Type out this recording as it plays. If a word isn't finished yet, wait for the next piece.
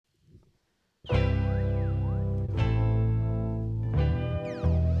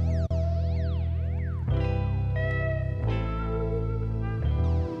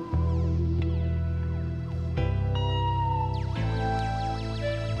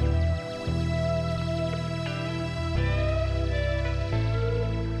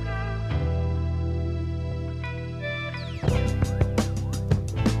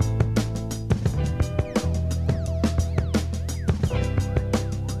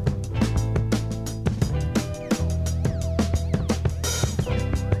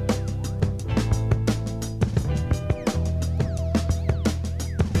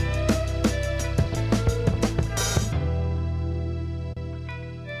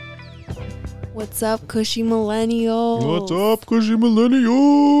What's up, cushy millennials? What's up, cushy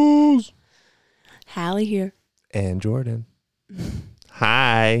millennials? Hallie here. And Jordan.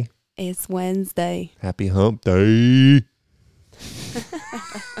 Hi. It's Wednesday. Happy hump day.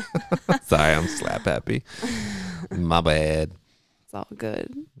 Sorry, I'm slap happy. My bad. It's all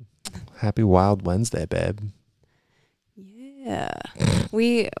good. Happy Wild Wednesday, babe. Yeah.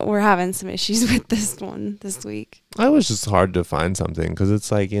 We were having some issues with this one this week. It was just hard to find something because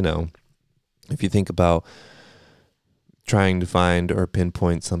it's like, you know, if you think about trying to find or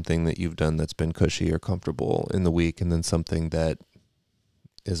pinpoint something that you've done that's been cushy or comfortable in the week, and then something that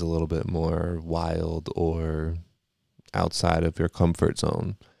is a little bit more wild or outside of your comfort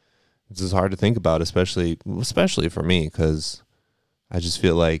zone, it's just hard to think about, especially for me, because I just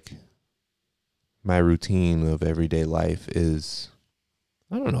feel like my routine of everyday life is,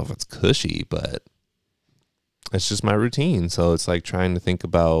 I don't know if it's cushy, but it's just my routine. So it's like trying to think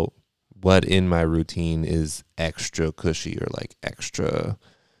about what in my routine is extra cushy or like extra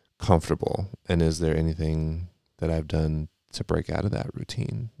comfortable. And is there anything that I've done to break out of that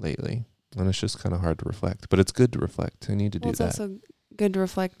routine lately? And it's just kind of hard to reflect, but it's good to reflect. I need to do that. It's also good to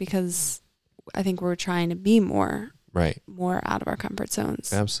reflect because I think we're trying to be more out of our comfort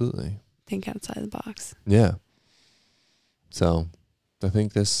zones. Absolutely. Think outside the box. Yeah. So I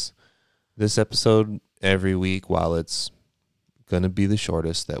think this episode every week, while it's going to be the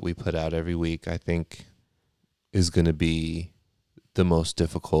shortest that we put out every week, I think is going to be the most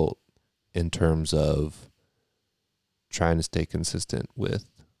difficult in terms of trying to stay consistent with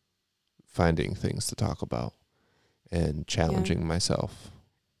finding things to talk about and challenging myself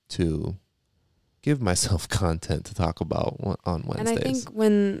to give myself content to talk about on Wednesdays. And I think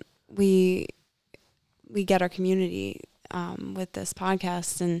when we get our community with this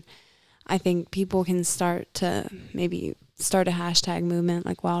podcast, and I think people can start a hashtag movement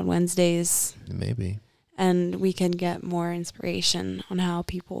like Wild Wednesdays. Maybe. And we can get more inspiration on how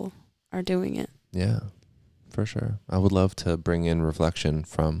people are doing it. Yeah, for sure. I would love to bring in reflection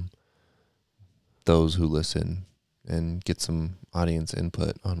from those who listen and get some audience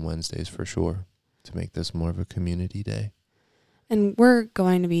input on Wednesdays for sure to make this more of a community day. And we're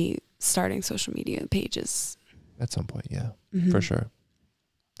going to be starting social media pages. At some point, yeah. Mm-hmm. For sure.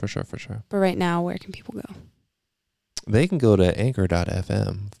 But right now, where can people go? They can go to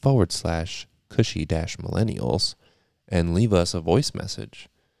anchor.fm/cushy-millennials and leave us a voice message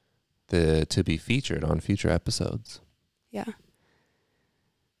to be featured on future episodes. Yeah.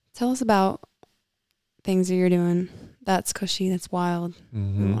 Tell us about things that you're doing. That's cushy. That's wild.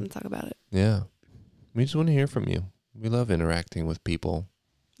 Mm-hmm. We want to talk about it. Yeah. We just want to hear from you. We love interacting with people.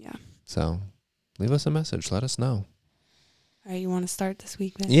 Yeah. So leave us a message. Let us know. All right. You want to start this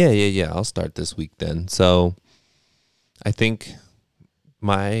week then? Yeah. I'll start this week then. So I think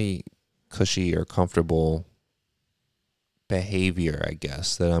my cushy or comfortable behavior, I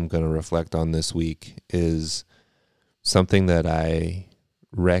guess, that I'm going to reflect on this week is something that I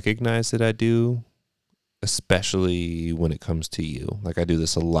recognize that I do, especially when it comes to you. Like I do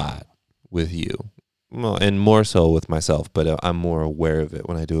this a lot with you, well, and more so with myself, but I'm more aware of it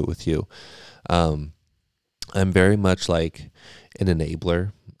when I do it with you. I'm very much like an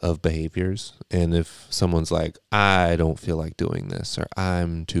enabler of behaviors. And if someone's like, I don't feel like doing this, or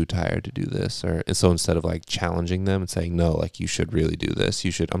I'm too tired to do this, and so instead of like challenging them and saying, no, like you should really do this,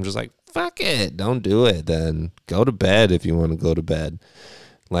 I'm just like, fuck it, don't do it. Then go to bed if you want to go to bed.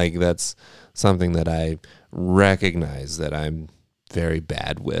 Like that's something that I recognize that I'm very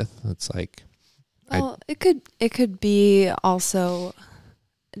bad with. It's like, well, it could be also,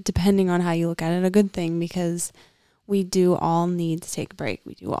 depending on how you look at it, a good thing, because we do all need to take a break.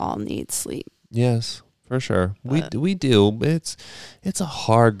 We do all need sleep. Yes, for sure. We do. It's a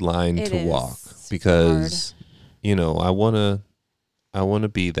hard line to walk because you know, I want to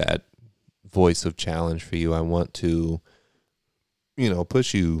be that voice of challenge for you. I want to, you know,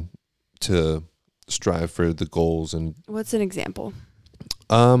 push you to strive for the goals. And what's an example?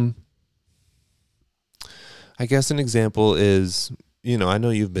 I guess an example is, you know, I know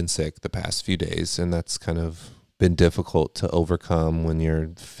you've been sick the past few days, and that's kind of been difficult to overcome when you're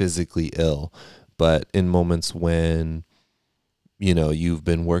physically ill. But in moments when, you know, you've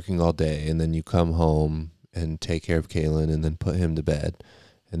been working all day and then you come home and take care of Kalen and then put him to bed,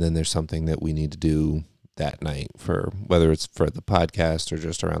 and then there's something that we need to do that night, for whether it's for the podcast or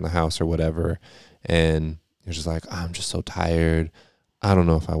just around the house or whatever, and you're just like, I'm just so tired. I don't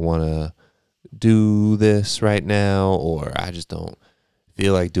know if I want to do this right now, or I just don't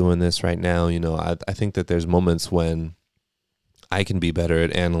feel like doing this right now. You know, I think that there's moments when I can be better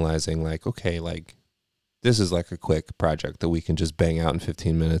at analyzing, like, okay, like this is like a quick project that we can just bang out in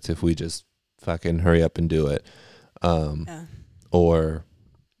 15 minutes if we just fucking hurry up and do it. Or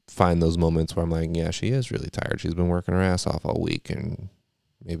find those moments where I'm like, yeah, she is really tired. She's been working her ass off all week, and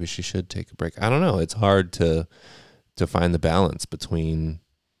maybe she should take a break. I don't know. It's hard to find the balance between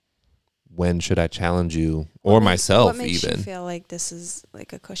when should I challenge you or myself. What makes even you feel like this is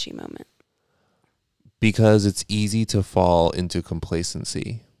like a cushy moment? Because it's easy to fall into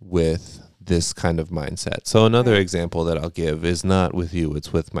complacency with this kind of mindset. So another example that I'll give is not with you,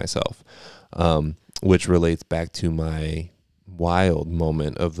 it's with myself, which relates back to my wild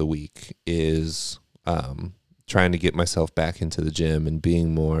moment of the week is trying to get myself back into the gym and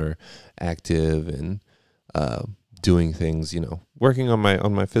being more active and doing things, working on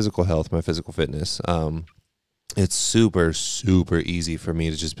my physical health, my physical fitness. It's super, super easy for me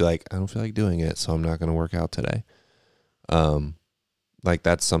to just be like, I don't feel like doing it, so I'm not going to work out today. Like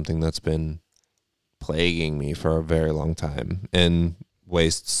that's something that's been plaguing me for a very long time and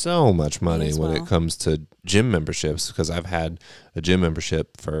waste so much money when it comes to gym memberships, because I've had a gym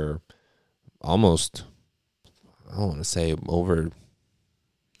membership for almost, I don't want to say over,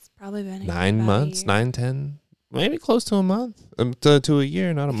 it's probably been 9 months, 9, 10, maybe close to a month, to a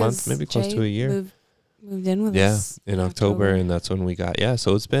year, not a month, maybe close to a year. Moved in with us in October, and that's when we got,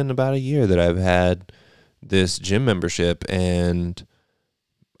 so it's been about a year that I've had this gym membership, and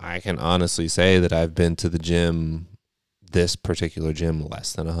I can honestly say that I've been to the gym, this particular gym,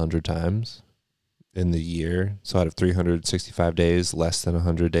 less than 100 times in the year. So out of 365 days, less than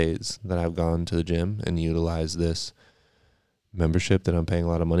 100 days that I've gone to the gym and utilized this membership that I'm paying a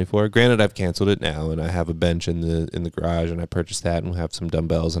lot of money for. Granted, I've canceled it now, and I have a bench in the garage, and I purchased that, and we have some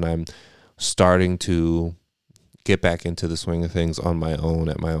dumbbells, and I'm starting to get back into the swing of things on my own,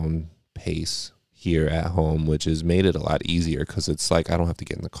 at my own pace here at home, which has made it a lot easier because it's like I don't have to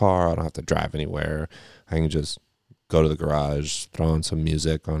get in the car, I don't have to drive anywhere. I can just go to the garage, throw on some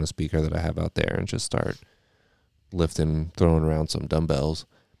music on a speaker that I have out there, and just start lifting, throwing around some dumbbells.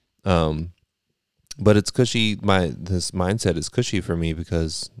 But it's cushy. This mindset is cushy for me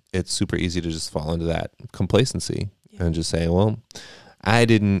because it's super easy to just fall into that complacency and just say, well, I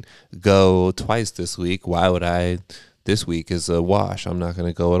didn't go twice this week. Why would I? This week is a wash. I'm not going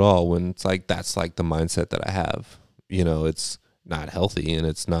to go at all. When it's like, that's like the mindset that I have. It's not healthy and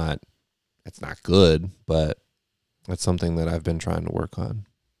it's not good, but that's something that I've been trying to work on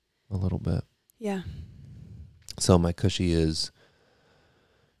a little bit. Yeah. So my cushy is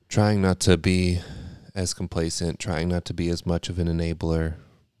trying not to be as complacent, trying not to be as much of an enabler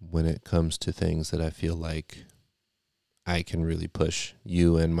when it comes to things that I feel like I can really push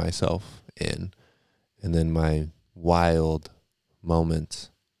you and myself in. And then my wild moment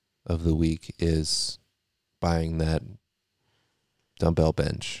of the week is buying that dumbbell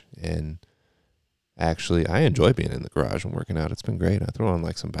bench. And actually, I enjoy being in the garage and working out. It's been great. I throw on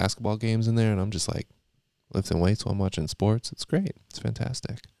like some basketball games in there, and I'm just like lifting weights while I'm watching sports. It's great. It's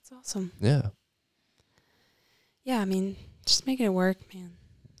fantastic. It's awesome. Yeah. Yeah, I mean, just making it work, man.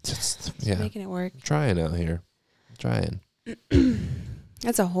 Just making it work. Trying out here. Trying.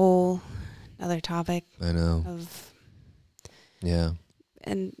 That's a whole other topic. I know.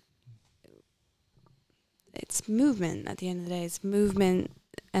 And it's movement at the end of the day. It's movement,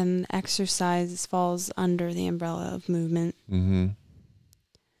 and exercise falls under the umbrella of movement. Mm-hmm.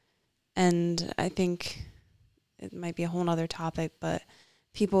 And I think it might be a whole other topic, but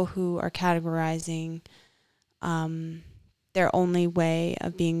people who are categorizing their only way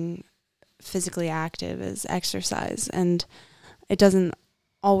of being physically active is exercise, and it doesn't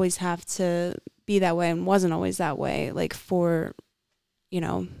always have to be that way, and wasn't always that way, like for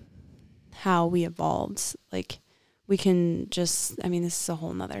how we evolved. Like we can just, I mean, this is a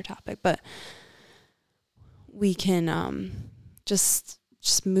whole nother topic, but we can just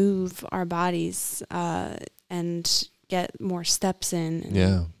move our bodies and get more steps in,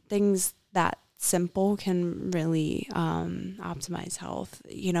 and things that simple can really optimize health.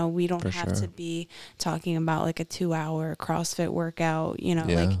 We don't have to be talking about like a 2-hour CrossFit workout,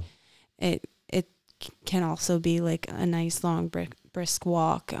 like it can also be like a nice long brisk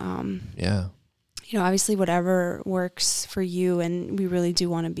walk. Obviously whatever works for you, and we really do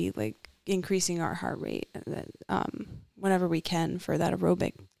want to be like increasing our heart rate whenever we can for that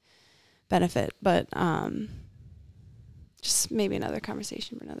aerobic benefit, but just maybe another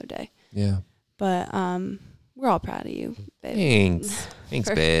conversation for another day. But we're all proud of you, babe. Thanks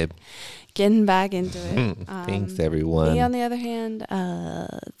babe, getting back into it. Thanks everyone. Me on the other hand,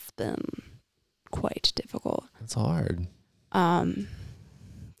 it's been quite difficult. It's hard.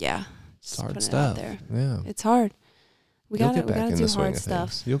 It's hard stuff. It's hard. We gotta do hard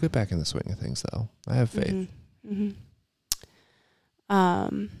stuff. You'll get back in the swing of things, though. I have faith.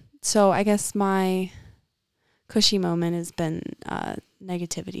 So I guess my cushy moment has been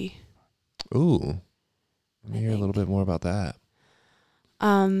negativity. Ooh. Let me I hear a little think. bit more about that.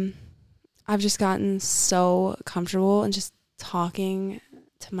 I've just gotten so comfortable and just talking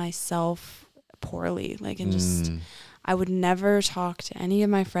to myself poorly, like, and just, I would never talk to any of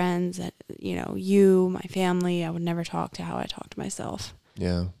my friends, you, my family. I would never talk to how I talk to myself.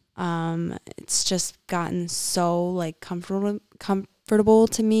 Yeah. It's just gotten so like comfortable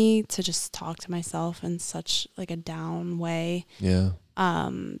to me to just talk to myself in such like a down way. Yeah.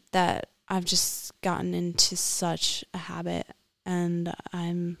 That I've just gotten into such a habit, and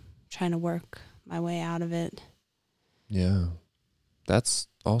I'm trying to work my way out of it. Yeah. That's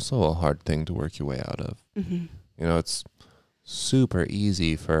also a hard thing to work your way out of. Mm-hmm. You know, it's super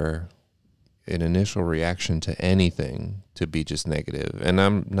easy for an initial reaction to anything to be just negative. And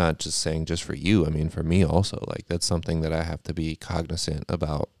I'm not just saying just for you. I mean, for me also, like, that's something that I have to be cognizant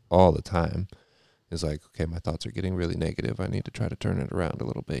about all the time. Is like, okay, my thoughts are getting really negative. I need to try to turn it around a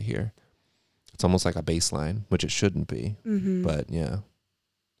little bit here. It's almost like a baseline, which it shouldn't be. Mm-hmm. But yeah,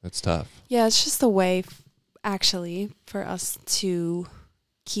 it's tough. Yeah, it's just a way, actually, for us to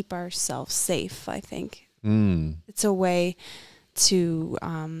keep ourselves safe, I think. It's a way to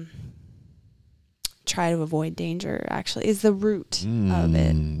try to avoid danger, actually, is the root of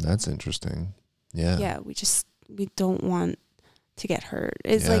it. That's interesting. Yeah. Yeah, we don't want to get hurt.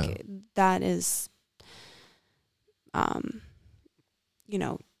 It's like, that is,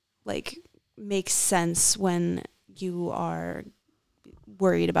 like, makes sense when you are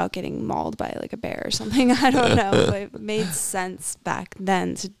worried about getting mauled by like a bear or something. I don't know. It made sense back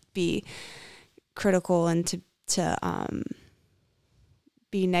then to be critical and to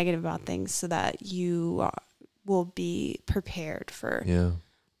be negative about things so that you will be prepared for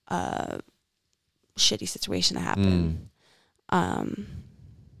a shitty situation to happen.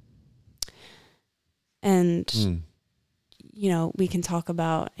 And we can talk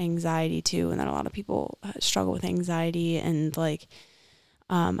about anxiety too, and that a lot of people struggle with anxiety. And like,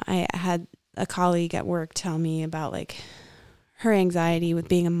 I had a colleague at work tell me about like her anxiety with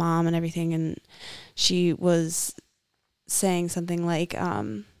being a mom and everything. And she was saying something like,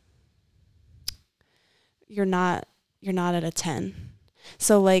 you're not at a 10.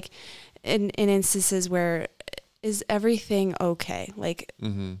 So like in instances where, is everything okay? Like,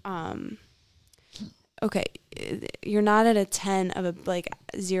 okay, you're not at a 10 of a like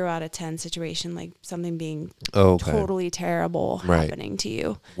 0 out of 10 situation, like something being totally terrible happening to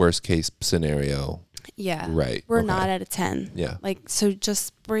you. Worst case scenario. Yeah. Right. We're not at a 10. Yeah. Like, so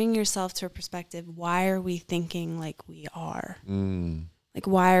just bring yourself to a perspective. Why are we thinking like we are? Like,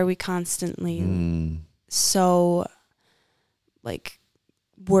 why are we constantly so like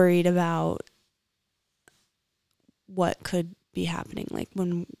worried about what could be happening? Like,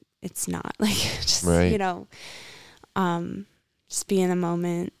 when it's not, like, just, just be in the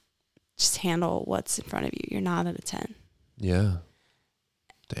moment, just handle what's in front of you. You're not at a 10. Yeah.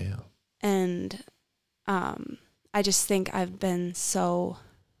 Damn. And I just think I've been so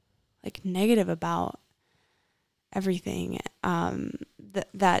like negative about everything,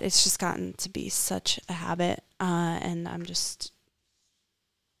 that it's just gotten to be such a habit. And I'm just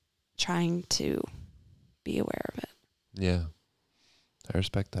trying to be aware of it. Yeah. I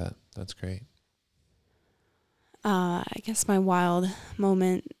respect that. That's great. I guess my wild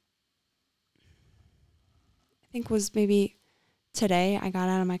moment, I think, was maybe today. I got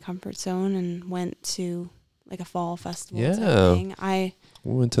out of my comfort zone and went to like a fall festival type thing.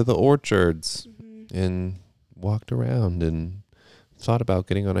 We went to the orchards and walked around and thought about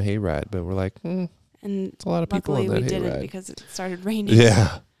getting on a hayride, but we're like, and it's a lot of people on that hayride. Luckily we didn't, because it started raining.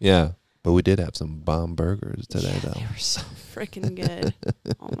 Yeah, yeah. But we did have some bomb burgers today, though. They were so freaking good.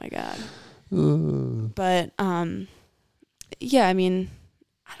 Oh my God. But yeah, I mean,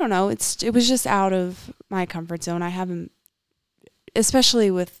 I don't know. It was just out of my comfort zone. I haven't, especially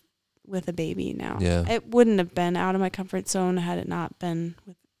with a baby now. Yeah. It wouldn't have been out of my comfort zone had it not been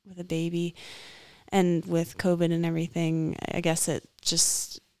with a baby, and with COVID and everything. I guess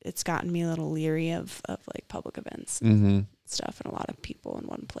it's gotten me a little leery of like public events and stuff, and a lot of people in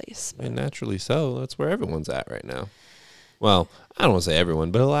one place. And naturally so. That's where everyone's at right now. Well, I don't want to say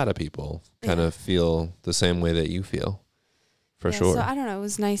everyone, but a lot of people kind of feel the same way that you feel, for sure. So I don't know. It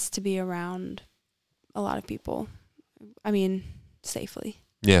was nice to be around a lot of people. I mean, safely.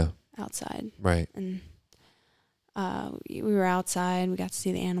 Yeah. Outside. Right. And we were outside. We got to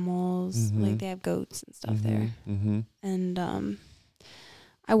see the animals. Like, they have goats and stuff there. And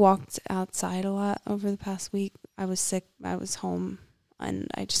I walked outside a lot over the past week. I was sick. I was home, and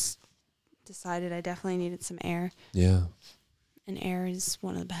I just decided I definitely needed some air. Yeah. and air is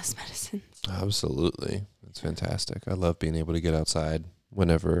one of the best medicines. Absolutely. It's fantastic. I love being able to get outside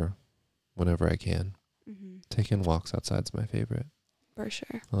whenever I can. Mm-hmm. Taking walks outside's my favorite. For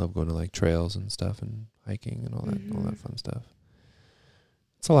sure. I love going to like trails and stuff and hiking and all Mm-hmm. that fun stuff.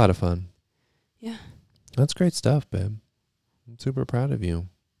 It's a lot of fun. Yeah. That's great stuff, babe. I'm super proud of you.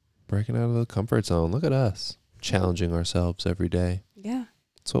 Breaking out of the comfort zone. Look at us. Challenging ourselves every day. Yeah.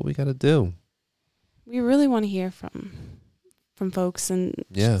 That's what we got to do. We really want to hear from folks and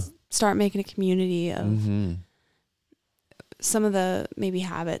just start making a community of some of the maybe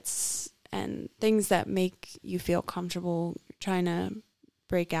habits and things that make you feel comfortable trying to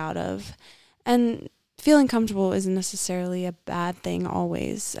break out of. And feeling comfortable isn't necessarily a bad thing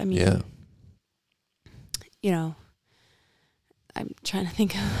always. I mean, you know, I'm trying to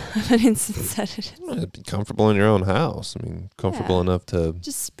think of an instance that it is. Be comfortable in your own house. I mean, comfortable enough to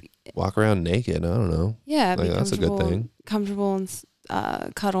just walk around naked. I don't know. Yeah, like, that's a good thing. Comfortable and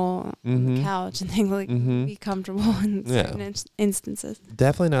cuddle on the couch and things like be comfortable in certain instances.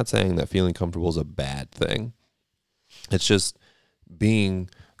 Definitely not saying that feeling comfortable is a bad thing. It's just being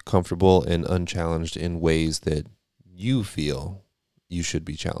comfortable and unchallenged in ways that you feel you should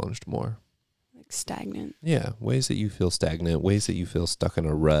be challenged more. Like stagnant. Yeah, ways that you feel stagnant, ways that you feel stuck in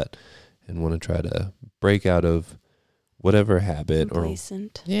a rut and want to try to break out of whatever habit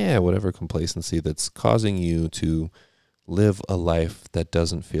Complacent. whatever complacency that's causing you to live a life that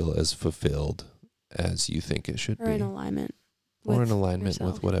doesn't feel as fulfilled as you think it should or be. In alignment. Or in alignment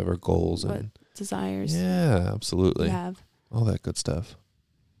yourself. with whatever goals What and desires. Yeah, absolutely. You have. All that good stuff.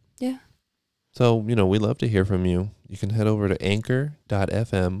 Yeah. So, we'd love to hear from you. You can head over to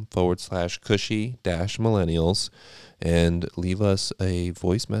anchor.fm/cushy-millennials and leave us a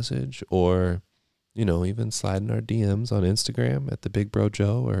voice message or, even slide in our DMs on Instagram at the Big Bro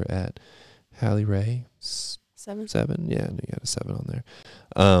Joe or at Hallie Ray 7. Yeah, you got a 7 on there.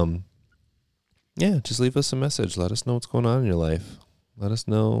 Just leave us a message. Let us know what's going on in your life. Let us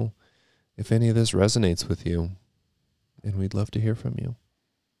know if any of this resonates with you. And we'd love to hear from you.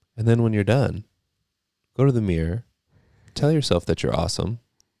 And then when you're done, go to the mirror, tell yourself that you're awesome,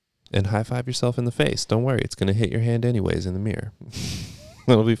 and high five yourself in the face. Don't worry, it's going to hit your hand anyways in the mirror.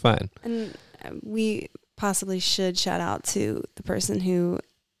 It'll be fine. And we possibly should shout out to the person who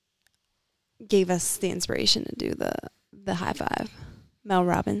gave us the inspiration to do the high five, Mel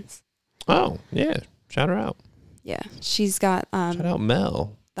Robbins. Oh, yeah. Shout her out. Yeah. She's got shout out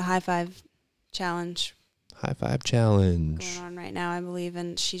Mel. The high five challenge. High five challenge. Going on right now, I believe.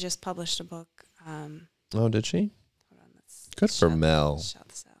 And she just published a book. Oh, did she? Hold on. Good for Mel. Shout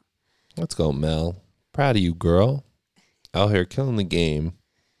this out. Let's go, Mel. Proud of you, girl. Out here killing the game.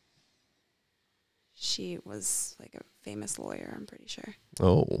 She was like a famous lawyer, I'm pretty sure.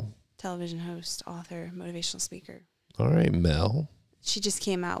 Oh. Television host, author, motivational speaker. All right, Mel. She just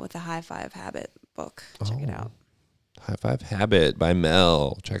came out with a High Five Habit book. Check it out. High Five Habit by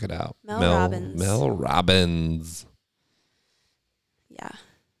Mel. Check it out. Mel Robbins. Mel Robbins. Yeah.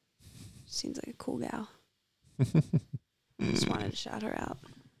 Seems like a cool gal. Just wanted to shout her out.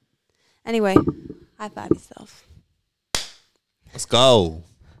 Anyway, high five yourself. Let's go.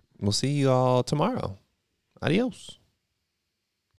 We'll see you all tomorrow. Adios.